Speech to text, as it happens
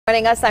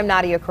Joining us, I'm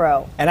Nadia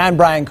Crow. And I'm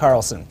Brian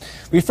Carlson.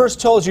 We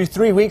first told you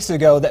 3 weeks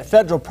ago that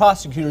federal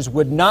prosecutors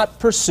would not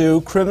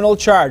pursue criminal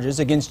charges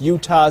against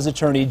Utah's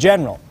Attorney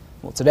General.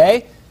 Well,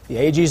 today, the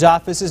AG's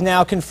office is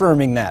now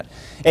confirming that.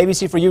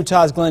 ABC for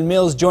Utah's Glenn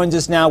Mills joins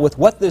us now with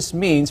what this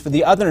means for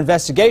the other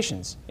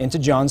investigations into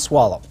John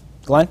Swallow.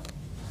 Glenn?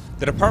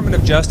 The Department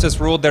of Justice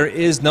ruled there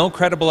is no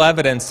credible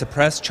evidence to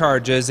press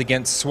charges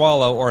against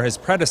Swallow or his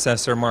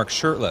predecessor, Mark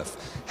Shurtleff.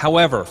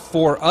 However,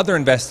 4 other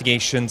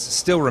investigations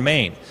still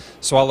remain.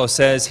 Swallow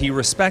says he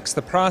respects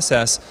the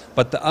process,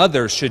 but the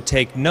others should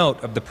take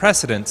note of the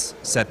precedents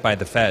set by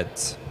the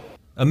feds.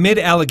 Amid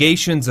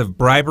allegations of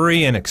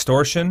bribery and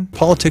extortion,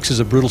 politics is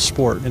a brutal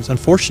sport, and it's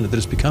unfortunate that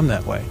it's become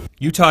that way.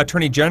 Utah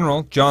Attorney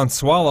General John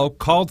Swallow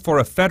called for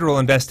a federal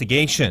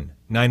investigation.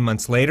 9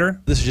 months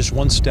later, this is just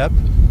one step,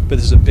 but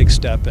this is a big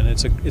step, and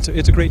it's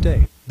a great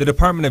day. The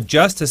Department of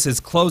Justice is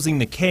closing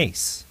the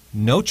case.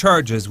 No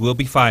charges will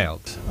be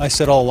filed. I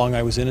said all along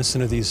I was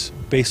innocent of these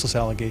baseless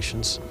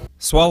allegations.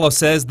 Swallow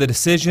says the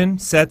decision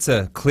sets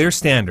a clear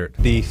standard.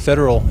 The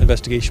federal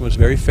investigation was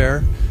very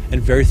fair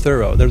and very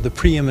thorough. They're the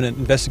preeminent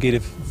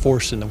investigative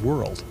force in the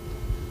world.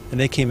 And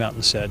they came out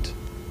and said,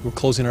 we're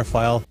closing our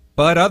file.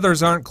 But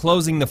others aren't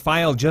closing the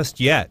file just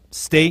yet.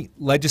 State,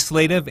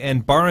 legislative,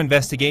 and bar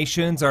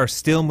investigations are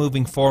still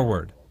moving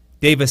forward.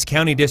 Davis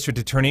County District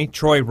Attorney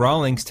Troy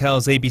Rawlings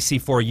tells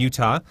ABC4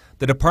 Utah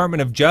the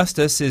Department of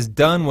Justice is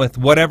done with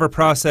whatever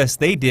process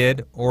they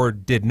did or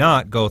did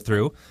not go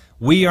through.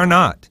 We are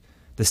not.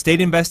 The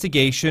state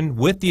investigation,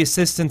 with the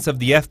assistance of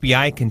the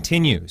FBI,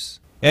 continues.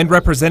 And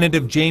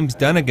Representative James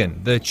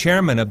Dunnigan, the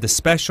chairman of the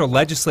Special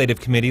Legislative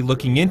Committee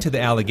looking into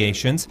the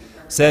allegations,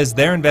 says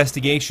their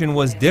investigation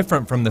was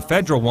different from the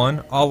federal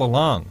one all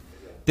along.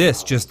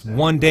 This just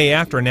one day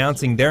after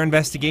announcing their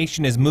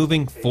investigation is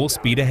moving full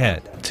speed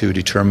ahead. To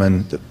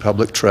determine the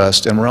public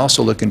trust, and we're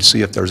also looking to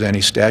see if there's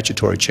any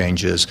statutory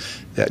changes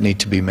that need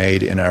to be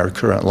made in our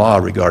current law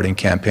regarding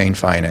campaign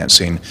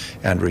financing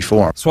and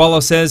reform.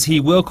 Swallow says he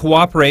will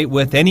cooperate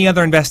with any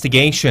other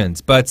investigations,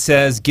 but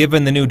says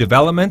given the new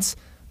developments,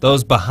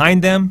 those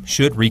behind them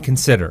should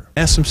reconsider.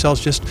 Ask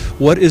themselves just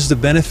what is the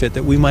benefit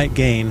that we might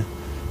gain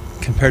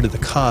compared to the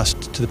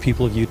cost to the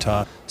people of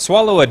Utah.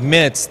 Swallow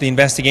admits the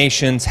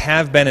investigations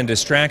have been a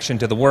distraction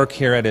to the work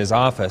here at his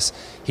office.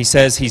 He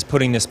says he's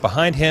putting this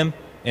behind him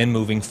and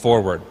moving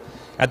forward.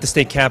 At the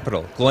state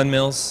capitol, Glenn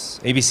Mills,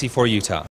 ABC4 Utah.